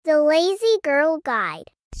The Lazy Girl Guide.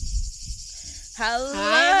 Hello.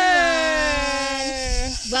 Hi,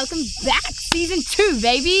 welcome back, season 2,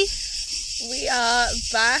 baby. We are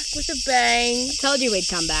back with a bang. Told you we'd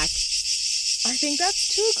come back. I think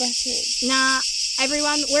that's too aggressive. Nah,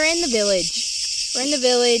 everyone, we're in the village. We're in the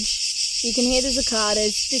village. You can hear the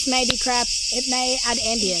cicadas. This may be crap. It may add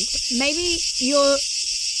ambience. Maybe you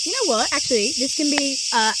know what? Actually, this can be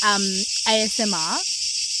ASMR.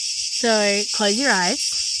 So close your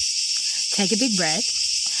eyes, take a big breath,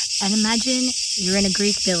 and imagine you're in a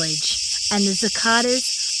Greek village and the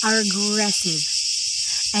cicadas are aggressive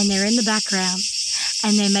and they're in the background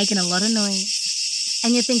and they're making a lot of noise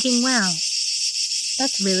and you're thinking, wow,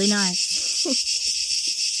 that's really nice.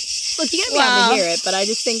 Look, you're going to be able to hear it, but I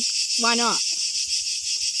just think, why not?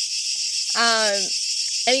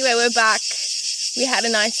 Anyway, we're back. We had a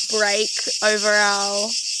nice break over our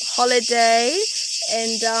holiday.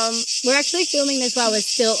 And we're actually filming this while we're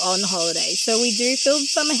still on holiday. So we do film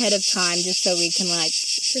some ahead of time just so we can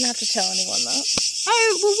didn't have to tell anyone that.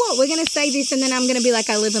 Oh, well what? We're going to say this and then I'm going to be like,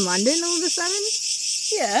 I live in London all of a sudden?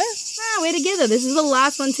 Yeah. We're together. This is the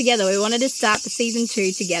last one together. We wanted to start the season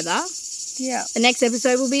 2 together. Yeah. The next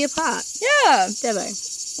episode will be apart. Yeah. Devo.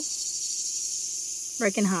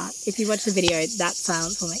 Broken heart. If you watch the video, that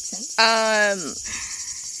silence will make sense.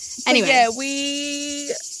 Anyway. Yeah,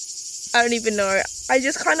 I don't even know. I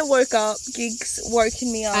just kind of woke up. Gigs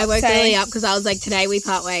woken me up. I woke early up because I was like, today we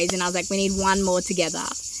part ways. And I was like, we need one more together.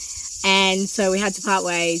 And so we had to part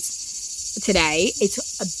ways today. It's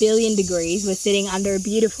 1 billion degrees. We're sitting under a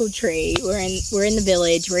beautiful tree. We're in the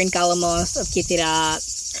village. We're in Galamos of Kitira.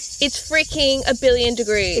 It's freaking 1 billion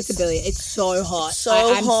degrees. It's 1 billion. It's so hot.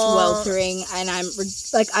 I'm hot. Sweltering. And I'm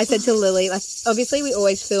like, I said to Lily, like, obviously we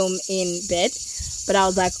always film in bed. But I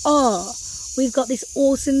was like, oh, we've got this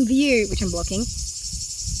awesome view, which I'm blocking.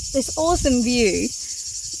 This awesome view.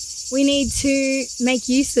 We need to make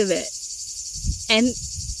use of it. And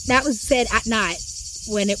that was said at night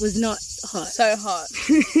when it was not hot. So hot.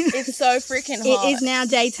 It's so freaking hot. It is now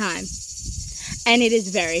daytime. And it is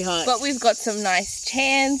very hot. But we've got some nice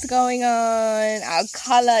tans going on. Our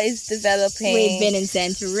colour is developing. We've been in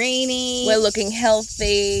Santorini. We're looking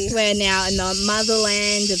healthy. We're now in the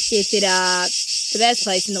motherland of Kitira. The best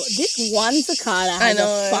place in the world. This one cicada has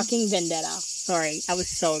a fucking vendetta. Sorry, that was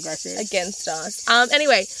so aggressive. Against us.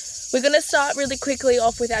 Anyway, we're going to start really quickly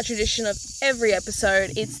off with our tradition of every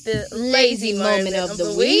episode. It's the lazy moment of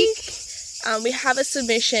the week. We have a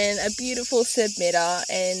submission, a beautiful submitter,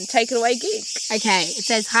 and take it away, Gig. Okay, it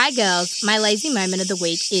says, hi girls, my lazy moment of the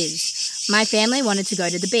week is, my family wanted to go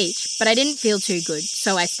to the beach, but I didn't feel too good,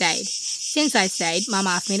 so I stayed. Since I stayed, Mum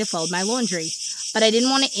asked me to fold my laundry. But I didn't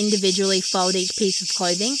want to individually fold each piece of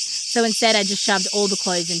clothing, so instead I just shoved all the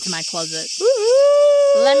clothes into my closet.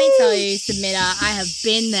 Woo-hoo! Let me tell you, submitter, I have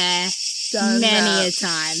been there many a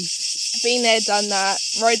time. Been there, done that,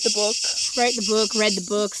 wrote the book. Wrote the book, read the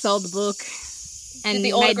book, sold the book, and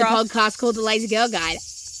made the podcast called The Lazy Girl Guide.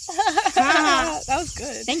 That was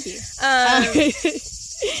good. Thank you.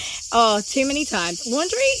 Oh, too many times.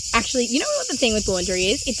 Laundry, actually, you know what the thing with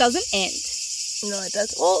laundry is? It doesn't end. No, it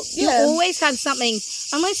does. Well, yeah. You always have something,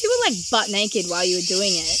 unless you were like butt naked while you were doing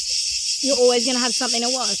it, you're always going to have something to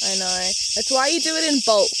wash. I know. That's why you do it in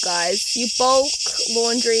bulk, guys. You bulk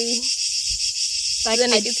laundry. Like then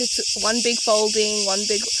it's just one big folding, one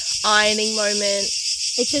big ironing moment.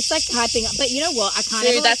 It's just like typing up. But you know what? I can't.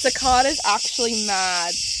 Dude, that cicada's actually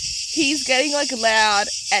mad. He's getting like loud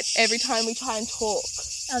at every time we try and talk.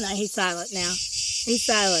 Oh no, he's silent now. He's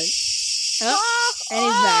silent. Oh, and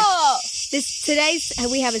he's back. Today's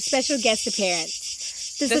we have a special guest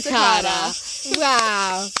appearance. The cicada.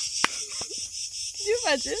 Wow. Can you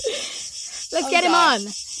imagine? Let's get him on.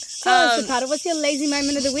 Tell us, cicada, what's your lazy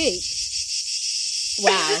moment of the week?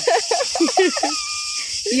 Wow.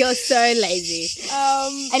 You're so lazy.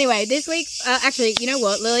 Anyway, this week, actually, you know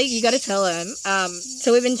what, Lily? You got to tell him.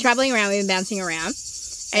 So we've been traveling around, we've been bouncing around,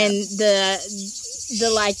 and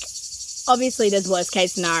the like. Obviously, there's worst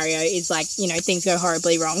case scenario is like, you know, things go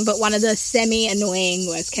horribly wrong. But one of the semi-annoying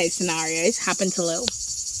worst case scenarios happened to Lil.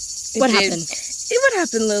 What happened? What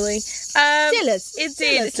happened, Lily? Tell us. It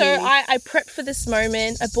did. So I prepped for this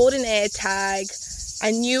moment. I bought an air tag.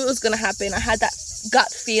 I knew it was going to happen. I had that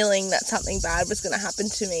gut feeling that something bad was going to happen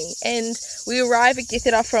to me. And we arrive at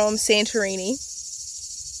Kitira from Santorini.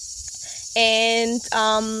 And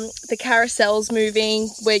the carousel's moving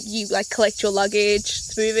where you like collect your luggage.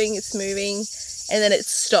 It's moving, and then it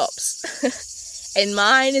stops. And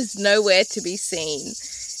mine is nowhere to be seen.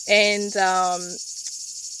 And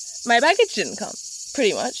my baggage didn't come.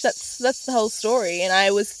 Pretty much. That's the whole story. And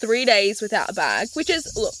I was 3 days without a bag, which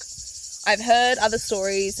is, look, I've heard other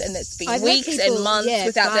stories, and it's been I've heard weeks people, and months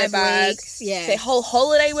without their 5 bag. weeks, yeah. Their whole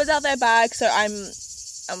holiday without their bag. So I'm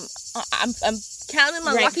counting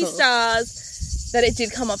my lucky Grateful. stars that it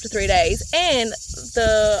did come after 3 days. And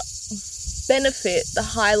the benefit, the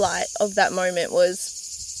highlight of that moment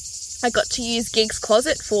was I got to use Gig's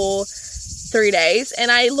closet for 3 days,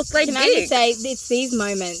 and I looked like Can I just Gig. say, it's these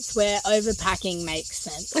moments where overpacking makes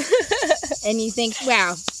sense. And you think,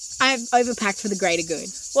 wow, I've overpacked for the greater good.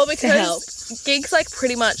 Well, help. because Gig's like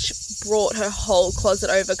pretty much brought her whole closet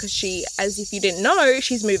over because she, as if you didn't know,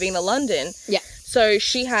 she's moving to London. Yeah. So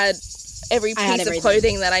she had every I had piece of everything.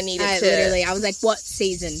 clothing that I needed I was like, what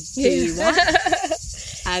season do you want?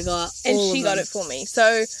 I got and all she of got them. it for me.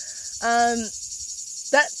 So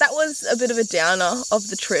that was a bit of a downer of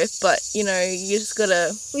the trip, but you know, you just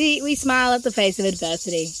gotta. We smile at the face of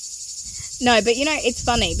adversity. No, but you know, it's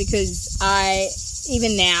funny because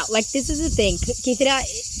even now, like, this is the thing. Kithiraa,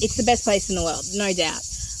 it's the best place in the world, no doubt.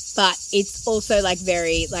 But it's also, like,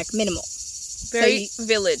 very, like, minimal. Very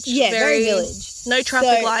village. Yeah, very village. No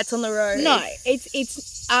traffic So- lights on the road. No,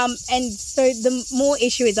 and so the more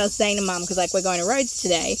issue is I was saying to Mum, because, like, we're going to Rhodes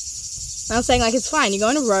today, and I was saying, like, it's fine, you're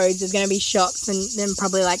going to Rhodes, there's going to be shops and then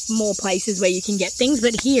probably, like, more places where you can get things,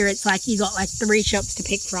 but here it's like you got, like, 3 shops to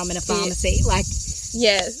pick from in a pharmacy. Like,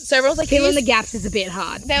 Yeah. So everyone's like, filling use- the gaps is a bit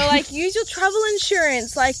hard. they were like, use your travel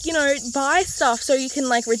insurance, like, you know, buy stuff so you can,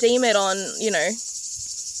 like, redeem it on, you know,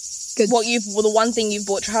 Good. the one thing you've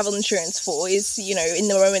bought travel insurance for is, you know, in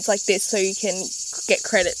the moments like this, so you can get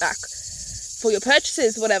credit back for your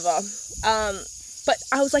purchases, whatever. But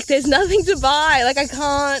I was like, there's nothing to buy. Like, I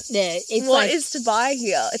can't. Yeah, it's What like, is to buy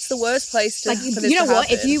here? It's the worst place to. like, for this you know to what?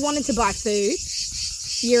 If happen. you wanted to buy food,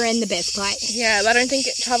 you're in the best place. Yeah, but I don't think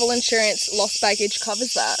travel insurance lost baggage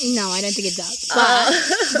covers that. No, I don't think it does. But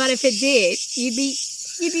Uh. but if it did, you'd be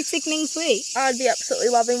sickening sweet. I'd be absolutely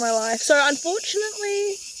loving my life. So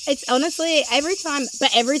unfortunately, It's honestly every time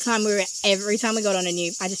we got on a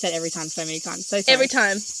new. I just said every time so many times. So sorry. every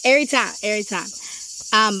time. every time,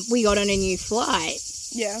 we got on a new flight,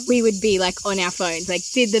 Yeah. we would be like on our phones, like,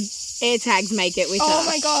 did the air tags make it with us? Oh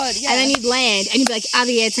my god. Yeah. And then you'd land and you'd be like, are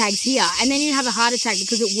the air tags here? And then you'd have a heart attack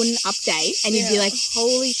because it wouldn't update, and you'd be Yeah. like,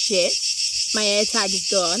 holy shit, my air tag is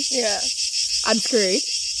gone. Yeah. I'm screwed.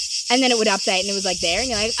 And then it would update and it was like there, and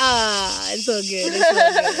you're like, it's all good. It's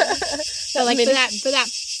all good. So like for that,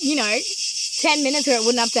 you know, 10 minutes where it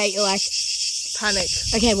wouldn't update, you're like, Panic.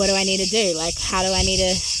 okay, what do I need to do? Like, how do I need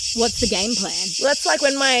to, what's the game plan? Well, that's like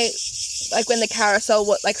when when the carousel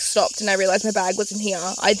stopped and I realized my bag wasn't here.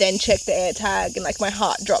 I then checked the air tag and like my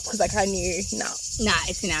heart dropped because like I knew Nah,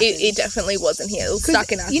 it's in Athens. it definitely wasn't here. It was 'Cause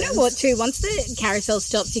stuck in Athens. you know what too, once the carousel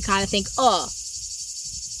stops, you kind of think, oh,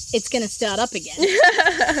 it's going to start up again.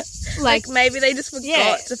 like maybe they just forgot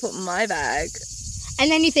Yeah. to put my bag. And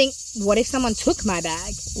then you think, what if someone took my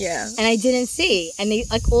bag Yeah. and I didn't see? And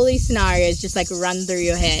like all these scenarios just like run through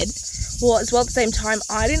your head. Well, as well at the same time,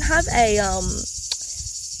 I didn't have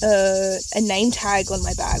a name tag on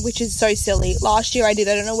my bag, which is so silly. Last year I did.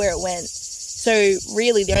 I don't know where it went. So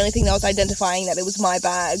really, the only thing that was identifying that it was my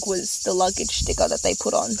bag was the luggage sticker that they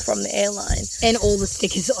put on from the airline. And all the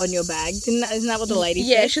stickers on your bag. Isn't that what the lady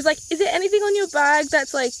Yeah, said? she's like, is there anything on your bag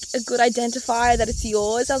that's like a good identifier that it's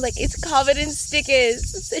yours? I was like, it's covered in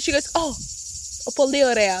stickers. So she goes, oh,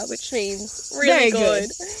 poliorea, which means really Very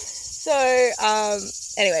good. So,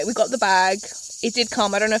 anyway, we got the bag. It did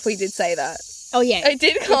come. I don't know if we did say that. Oh, yeah. It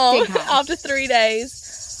did come, come. after 3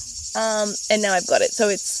 days. And now I've got it. So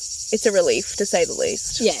it's a relief, to say the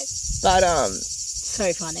least. Yeah. But,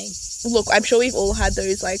 So funny. look, I'm sure we've all had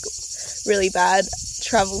those, like, really bad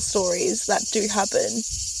travel stories that do happen.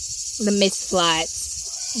 The missed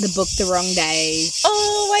flights. The book the wrong days.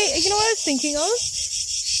 Oh, wait, you know what I was thinking of?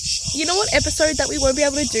 You know what episode that we won't be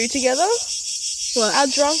able to do together? What? Our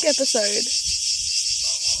drunk episode.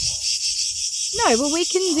 No, but we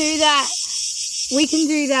can do that. We can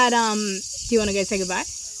do that. Do you want to go say goodbye?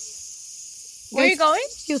 Where are you going?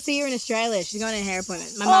 You'll see her in Australia. She's going to a hair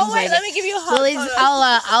appointment. My Oh, mum's wait, leaving. let me give you a hug. Lily's, Hold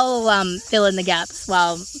on. I'll fill in the gaps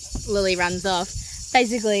while Lily runs off.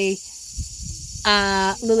 Basically,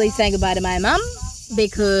 Lily's saying goodbye to my mum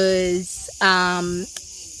because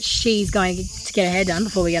she's going to get her hair done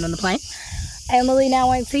before we get on the plane. And Lily now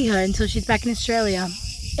won't see her until she's back in Australia.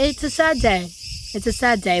 It's a sad day. It's a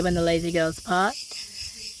sad day when the lazy girls part.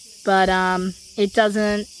 But it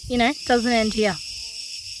doesn't end here.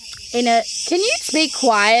 Can you speak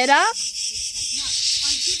quieter?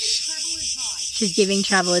 She's giving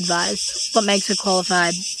travel advice. What makes her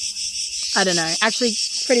qualified? I don't know. Actually,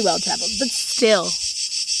 pretty well traveled, but still.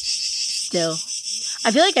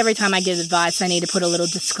 I feel like every time I give advice, I need to put a little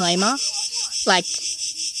disclaimer, like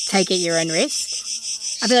take it your own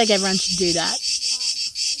risk. I feel like everyone should do that.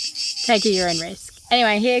 Take it your own risk.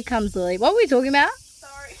 Anyway, here comes Lily. What were we talking about?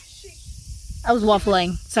 Sorry, I was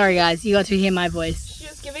waffling. Sorry, guys. You got to hear my voice. she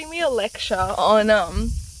was giving me a lecture on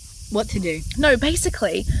What to do. No,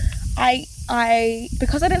 basically, I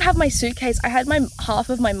because I didn't have my suitcase, I had my half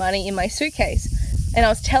of my money in my suitcase, and I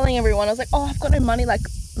was telling everyone, I was like, oh, I've got no money, like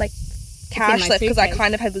cash left, because I suitcase.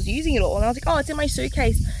 kind of was using it all, and I was like, oh, it's in my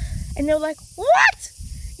suitcase, and they were like, what?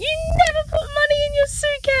 You never put money in your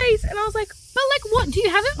suitcase? And I was like, But like, what? Do you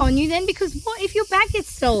have it on you then? Because what if your bag gets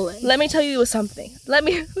stolen? let me tell you something. Let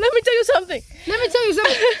me tell you something. Let me tell you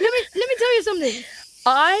something. let me tell you something.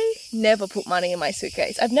 I never put money in my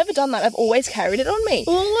suitcase. I've never done that. I've always carried it on me.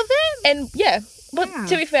 All of it? And yeah, but Wow.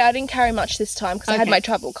 to be fair, I didn't carry much this time because I had Okay. my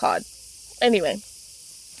travel card. Anyway,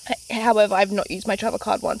 however, I've not used my travel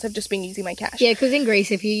card once. I've just been using my cash. Yeah, because in Greece,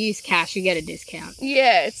 if you use cash, you get a discount.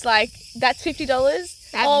 Yeah, it's like, that's $50.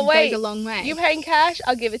 That Oh, wait, goes a long way. you're paying cash?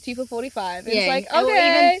 I'll give it to you for 45. And yeah, it's like, or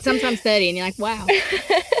okay. even sometimes 30, and you're like, wow.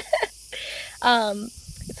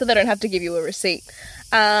 So they don't have to give you a receipt.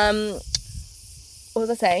 What was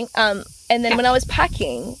I saying? And then when I was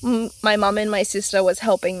packing, my mum and my sister was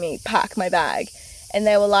helping me pack my bag, and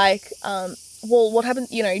they were like, well, what happened,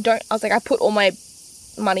 you know, don't, I was like, I put all my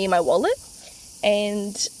money in my wallet,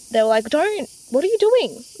 and they were like, what are you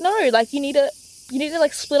doing? No, like, you need to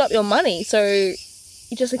like split up your money, so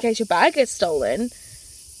just in case your bag gets stolen,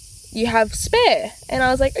 you have spare. And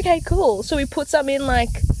I was like, okay, cool. So we put some in like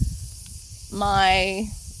my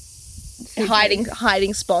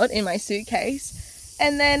hiding spot in my suitcase,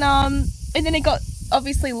 and then it got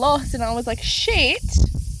obviously lost, and I was like, shit,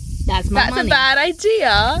 That's my that's money. a bad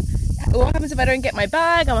idea. What happens if I don't get my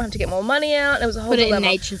bag? I'm gonna have to get more money out. And it was a whole Put it in dilemma.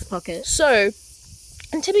 nature's pocket. So,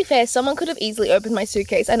 and to be fair, someone could have easily opened my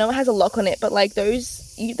suitcase. I know it has a lock on it, but like there's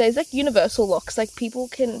like universal locks. Like the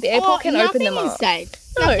airport can open them Nothing is up. safe.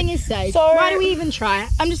 No. Nothing is safe. So- Why do we even try it?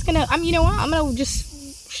 You know what? I'm gonna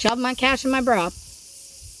just shove my cash in my bra.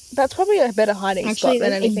 That's probably a better hiding Actually, spot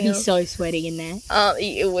than it'd anything be else. so sweaty in there.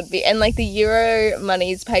 It would be, and like the euro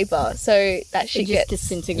money is paper, so that shit It just gets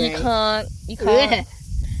disintegrates. You can't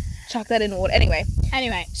chuck that in water. Anyway,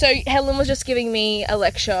 Anyway, Helen was just giving me a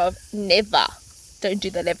lecture of never, don't do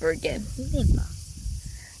that ever again. never.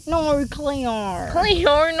 No, clear.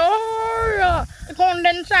 Clear, no.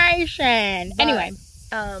 Condensation. Anyway,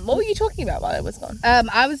 What were you talking about while I was gone?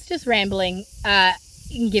 I was just rambling,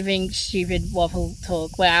 giving stupid waffle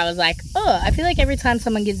talk where I was like, oh, I feel like every time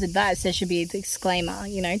someone gives advice, there should be a disclaimer,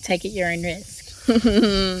 you know, take it your own risk.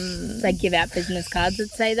 So I give out business cards that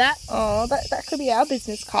say that. Oh, that could be our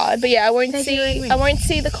business card. But yeah, I won't Take your own see risk. I won't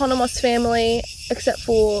see the Conomos family except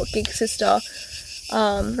for Gig's sister.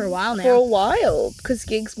 For a while now. For a while, because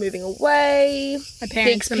Gig's moving away. My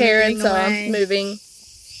Gig's parents parents are away moving,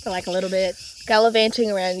 for like a little bit. gallivanting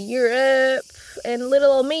around Europe, and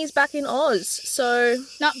little old me's back in Oz. So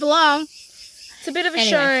Not for long. it's a bit of a Anyway.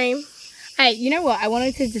 shame. Hey, you know what? I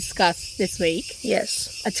wanted to discuss this week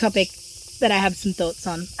Yes, a topic that I have some thoughts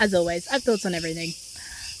on. As always, I have thoughts on everything.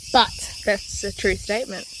 But, that's a true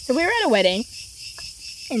statement. so we were at a wedding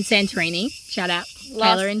in Santorini. Shout out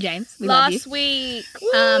Taylor and James. We love you. Last week.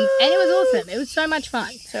 And it was awesome. It was so much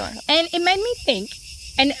fun. So And it made me think,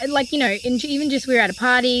 and like, you know, even just we were at a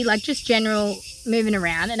party, like just general moving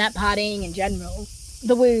around and at partying in general,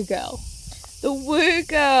 the woo girl. the woo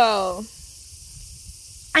girl.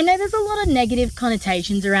 I know there's a lot of negative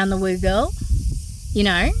connotations around the woo girl, you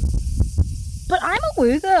know, but I'm a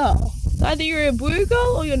woo girl. So either you're a woo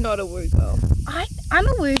girl or you're not a woo girl. I'm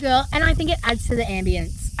a woo girl, and I think it adds to the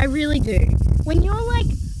ambience. I really do. When you're like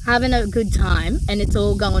having a good time and it's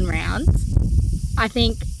all going round, I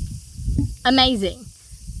think amazing.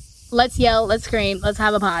 Let's yell, let's scream, let's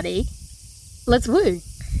have a party, let's woo.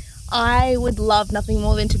 I would love nothing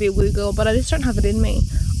more than to be a woo girl, but I just don't have it in me.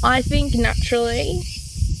 I think naturally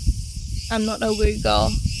I'm not a woo girl.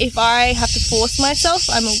 If I have to force myself,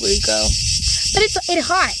 I'm a woo girl. But it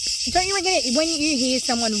hypes. Don't you reckon when you hear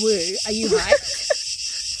someone woo, are you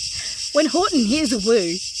hyped? When Horton hears a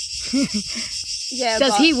woo, Yeah,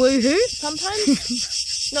 does he woo-hoo?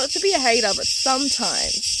 sometimes, not to be a hater, but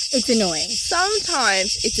sometimes It's annoying. it's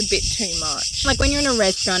a bit too much. Like when you're in a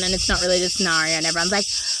restaurant and it's not really the scenario and everyone's like,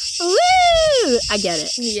 woo! I get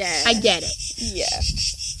it. Yeah. I get it. Yeah.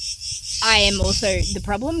 I am also the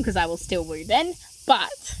problem because I will still woo then,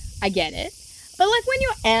 but I get it. But like when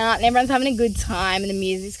you're out and everyone's having a good time and the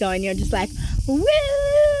music's going, you're just like, woo!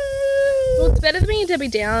 Well, it's better than being a Debbie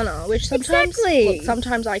Downer, which sometimes, Exactly. look,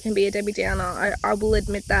 sometimes I can be a Debbie Downer. I will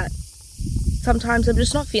admit that. Sometimes I'm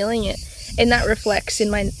just not feeling it, and that reflects in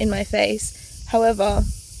my face. However,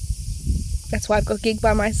 That's why I've got Gig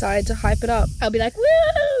by my side to hype it up. I'll be like,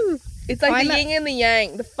 woo! It's like the yin and the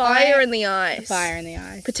yang, the fire and the The ice. fire in the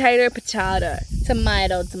eyes. Potato, potato.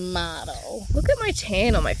 Tomato. Look at my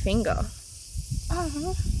tan on my finger.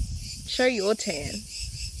 Uh-huh. Show your tan.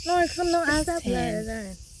 No, because I'm not as Stop tan.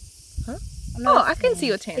 there. Huh? I'm not Oh, as I can tan. see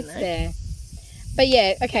your tan It's though. there. But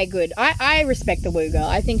yeah, okay, good. I respect the woo girl.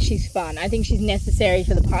 I think she's fun. I think she's necessary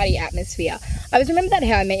for the party atmosphere. I was remember that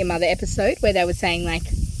How I Met Your Mother episode where they were saying like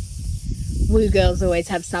woo girls always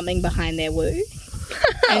have something behind their woo.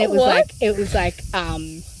 And it was What?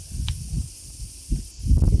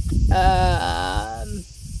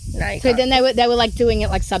 No, you so can't. then they were like doing it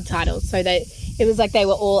like subtitles. So it was like they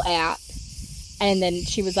were all out, and then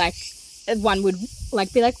she was like, one would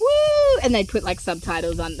like be like woo, and they'd put like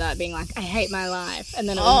subtitles under, being like, I hate my life, and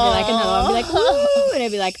then it would be like another one would be like woo, and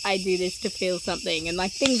it'd be like, I do this to feel something, and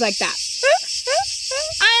like things like that.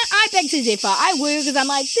 I beg to differ. I woo because I'm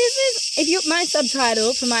like, this is my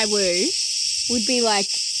subtitle for my woo would be like,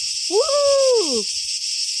 woo,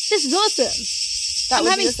 this is awesome. I'm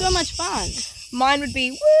having so much fun. Mine would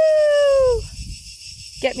be woo.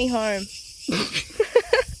 Get me home.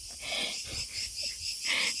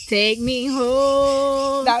 Take me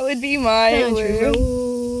home. That would be my Country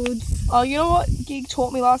woo. roads. Oh, you know what Gig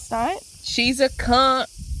taught me last night? She's a cunt.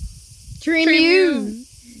 Dream Dream you. you.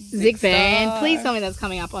 Zig fan. star. Please tell me that's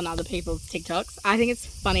coming up on other people's TikToks. I think it's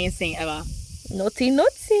the funniest thing ever. Naughty,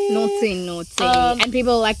 naughty. Naughty. And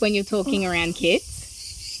people like when you're talking around kids.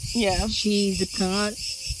 Yeah. She's a cunt.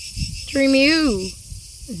 Dream you.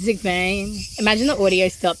 Zig fan. Imagine the audio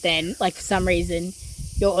stopped then. Like for some reason,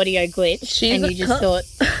 your audio glitched. She's and a you just cunt. thought,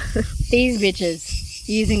 these bitches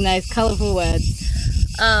using those colourful words.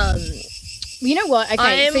 You know what?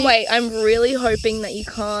 Okay. I'm really hoping that you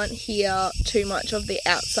can't hear too much of the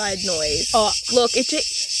outside noise. Oh, Look,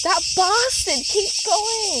 that bastard keeps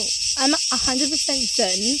going. I'm 100%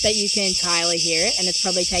 certain that you can entirely hear it, and it's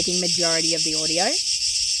probably taking majority of the audio.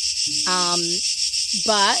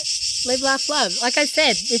 But live, laugh, love. Like I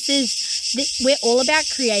said, we're all about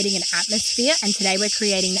creating an atmosphere, and today we're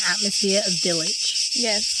creating the atmosphere of village.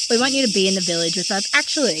 Yes. We want you to be in the village with us.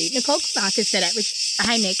 Actually, Nicole Clark has said it.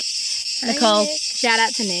 Hey, Nick. Hey, Nicole, Nick. shout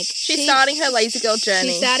out to Nick. She's starting her lazy girl journey.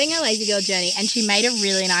 She's starting her lazy girl journey, and she made a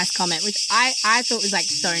really nice comment, which I thought was like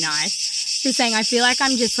so nice. She was saying, I feel like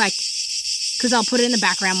I'm just like, because I'll put it in the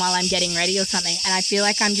background while I'm getting ready or something, and I feel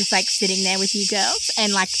like I'm just like sitting there with you girls,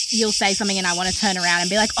 and like you'll say something and I want to turn around and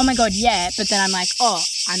be like, oh my god, yeah, but then I'm like, oh,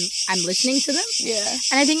 I'm listening to them. Yeah.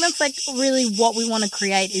 And I think that's like really what we want to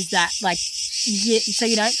create, is that like, so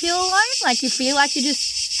you don't feel alone, like you feel like you're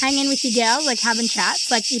just hanging with your girls, like having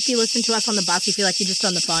chats. Like if you listen to us on the bus, you feel like you're just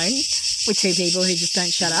on the phone with two people who just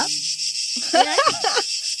don't shut up. You know?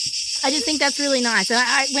 I just think that's really nice. And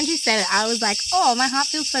when she said it, I was like, oh, my heart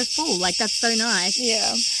feels so full. Like, that's so nice. Yeah.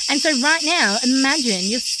 And so right now, imagine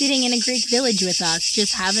you're sitting in a Greek village with us,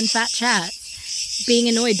 just having fat chats, being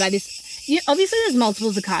annoyed by this. Obviously, there's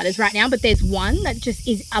multiple cicadas right now, but there's one that just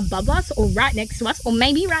is above us or right next to us, or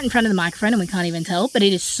maybe right in front of the microphone and we can't even tell, but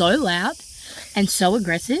it is so loud and so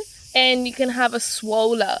aggressive. And you can have a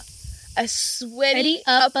swoller. A sweaty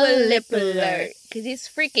upper lip alert. Because it's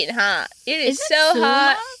freaking hot. It is so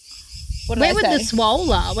hot. What did Where I would say? the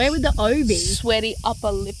swoller? Where would the O be? Sweaty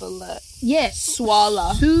upper lip alert. Yes.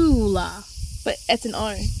 Swalla. Sula. But it's an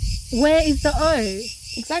O. Where is the O?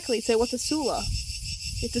 Exactly. So what's a sula?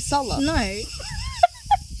 It's a sulla. No.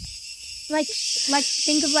 like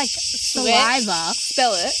think of like saliva.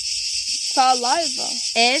 Spell it. Saliva.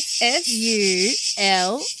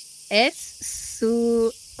 S-U-L-S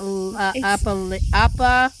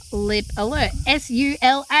upper lip alert.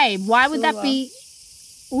 S-U-L-A. Why would that Sula. be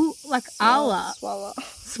like Allah? Swalla.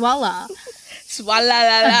 Swalla.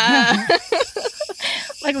 Swalla.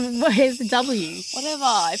 Like where's the W? Whatever.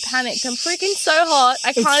 I panicked. I'm freaking so hot.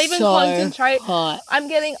 I can't even so concentrate. hot. I'm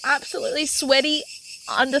getting absolutely sweaty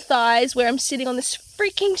under thighs where I'm sitting on this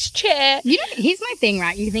freaking chair. You know, here's my thing,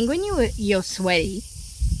 right? You think when you're sweaty,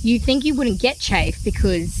 you think you wouldn't get chafe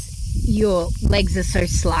because your legs are so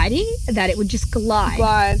slidey that it would just glide.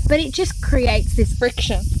 But it just creates this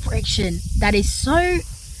friction that is so...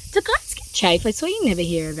 Do guys get chafe? I saw you never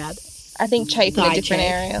hear about it. I think chafe in a Thigh different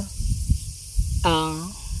chafe. area.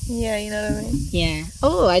 Oh, Yeah, you know what I mean? yeah.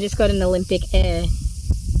 Oh, I just got an Olympic air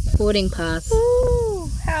boarding pass. Ooh,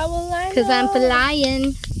 how will I Because I'm know?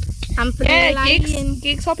 flying. I'm Yeah, flying.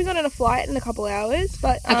 Gig's hopping on a flight in a couple hours,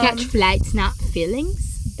 but I catch flights, not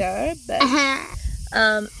feelings. duh, but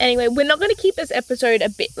anyway, we're not going to keep this episode a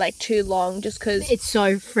bit like too long, just because It's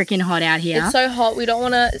so freaking hot out here. it's so hot. We don't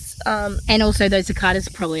want to. And also those cicadas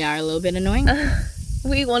probably are a little bit annoying.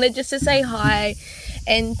 We wanted just to say hi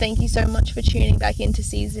And thank you so much for tuning back into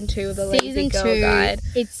season 2 of the Lazy Girl Guide.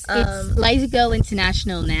 It's Lazy Girl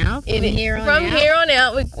International now. From here on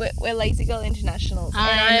out, we're Lazy Girl Internationals.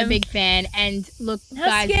 I'm a big fan. And look, how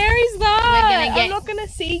guys, scary is that? I'm I'm not going to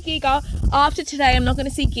see Gig after today. I'm not going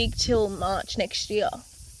to see Gig till March next year.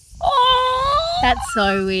 Oh, that's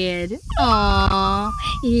so weird. Aww,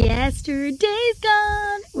 yesterday's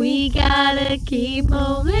gone. We gotta keep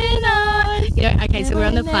moving on. Okay, so we're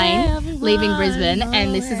on the plane leaving Brisbane,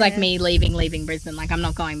 and this is like me leaving Brisbane. Like, I'm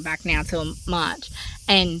not going back now till March.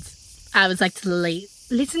 And I was like to Lee,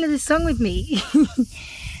 listen to this song with me.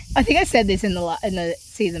 I think I said this in the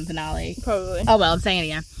season finale. Probably. Oh well, I'm saying it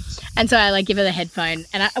again. And so I like give her the headphone,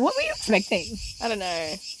 and what were you expecting? I don't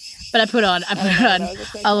know. But I put on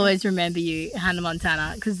I'll Always Remember You, Hannah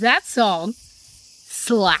Montana, because that song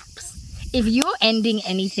slaps. If you're ending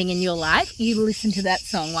anything in your life, you listen to that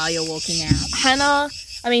song while you're walking out.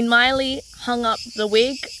 Miley hung up the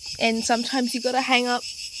wig, and sometimes you got to hang up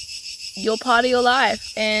your part of your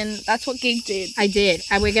life, and that's what Gig did. I did,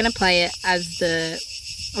 and we're going to play it as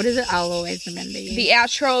what is it? I'll Always Remember You. The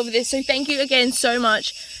outro of this. So thank you again so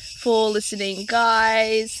much for listening,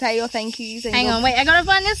 guys. Say your thank yous. Hang on, wait, I gotta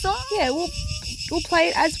find this song. Yeah, we'll play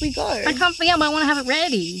it as we go. I can't forget, but I want to have it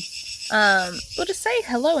ready. We'll just say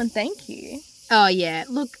hello and thank you. Oh yeah,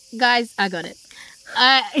 look, guys, I got it.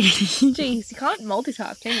 Jeez, you can't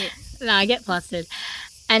multitask, can you? No, I get flustered.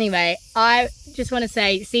 Anyway, I just want to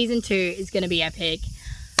say season 2 is going to be epic.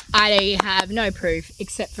 I have no proof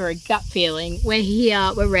except for a gut feeling. We're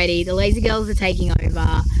here, we're ready. The Lazy Girls are taking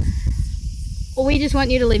over. We just want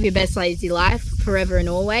you to live your best lazy life forever and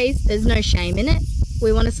always. There's no shame in it.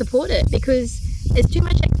 We want to support it because there's too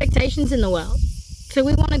much expectations in the world. So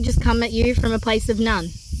we want to just come at you from a place of none.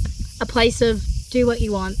 A place of do what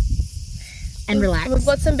you want and relax. We've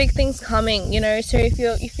got some big things coming, so if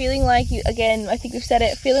you're feeling like I think we've said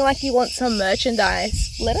it, feeling like you want some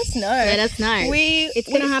merchandise, let us know. It's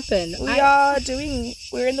going to happen.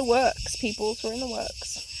 We're in the works, peoples. We're in the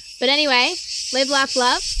works. But anyway, live, laugh,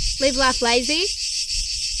 love. Live, laugh, lazy.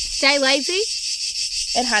 Stay lazy.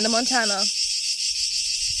 And Hannah Montana.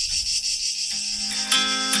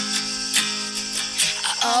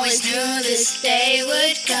 I always knew this day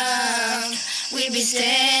would come. We'd be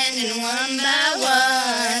standing one by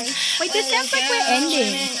one. Wait, this sounds like we're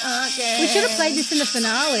ending. We should have played this in the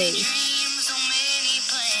finale.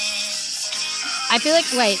 I feel like,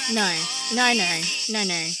 wait, no.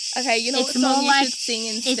 Okay, you know what song you should sing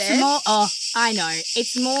instead? I know.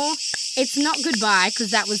 It's not goodbye,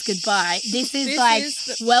 because that was goodbye. This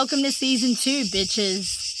is welcome to season 2,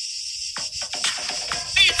 bitches.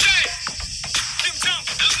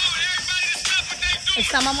 If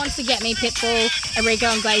someone wants to get me Pitbull,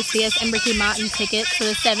 Enrico Iglesias, and Ricky Martin tickets for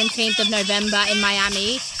the 17th of November in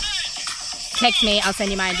Miami, text me, I'll send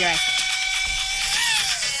you my address.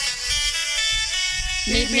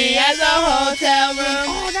 Meet me at the hotel room.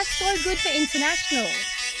 Oh, that's so good for international.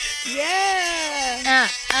 Yeah.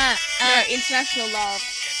 No, international love.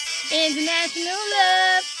 International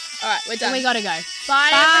love. All right, we're done. And we gotta go.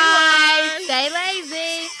 Bye. Everyone.